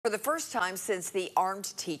For the first time since the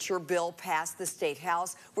armed teacher bill passed the State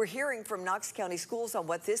House, we're hearing from Knox County Schools on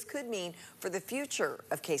what this could mean for the future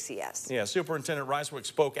of KCS. Yeah, Superintendent Rysewyk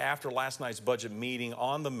spoke after last night's budget meeting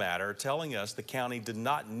on the matter, telling us the county did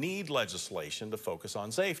not need legislation to focus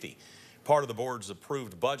on safety. Part of the board's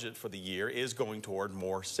approved budget for the year is going toward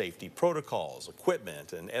more safety protocols,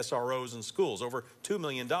 equipment, and SROs in schools, over $2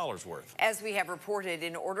 million worth. As we have reported,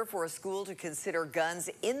 in order for a school to consider guns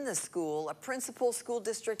in the school, a principal, school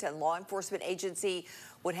district, and law enforcement agency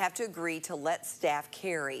would have to agree to let staff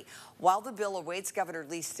carry. While the bill awaits Governor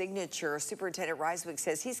Lee's signature, Superintendent Rysewyk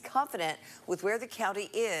says he's confident with where the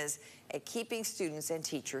county is at keeping students and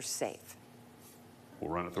teachers safe.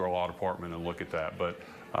 We'll run it through our law department and look at that. But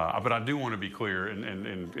I do want to be clear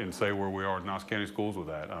and say where we are at Knox County Schools with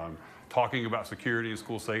that. Talking about security and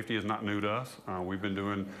school safety is not new to us. We've been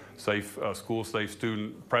doing school safe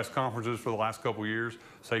student press conferences for the last couple of years.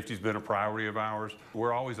 Safety's been a priority of ours.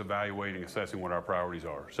 We're always evaluating, assessing what our priorities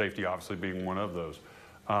are. Safety obviously being one of those.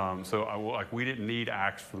 We didn't need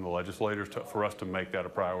acts from the legislators for us to make that a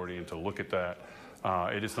priority and to look at that.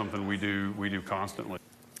 It is something we do constantly.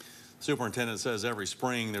 Superintendent says every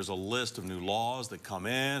spring there's a list of new laws that come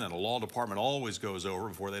in, and a law department always goes over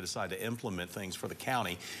before they decide to implement things for the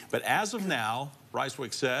county. But as of now,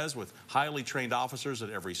 Rysewyk says, with highly trained officers at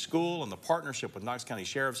every school and the partnership with Knox County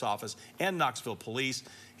Sheriff's Office and Knoxville Police,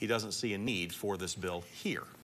 he doesn't see a need for this bill here.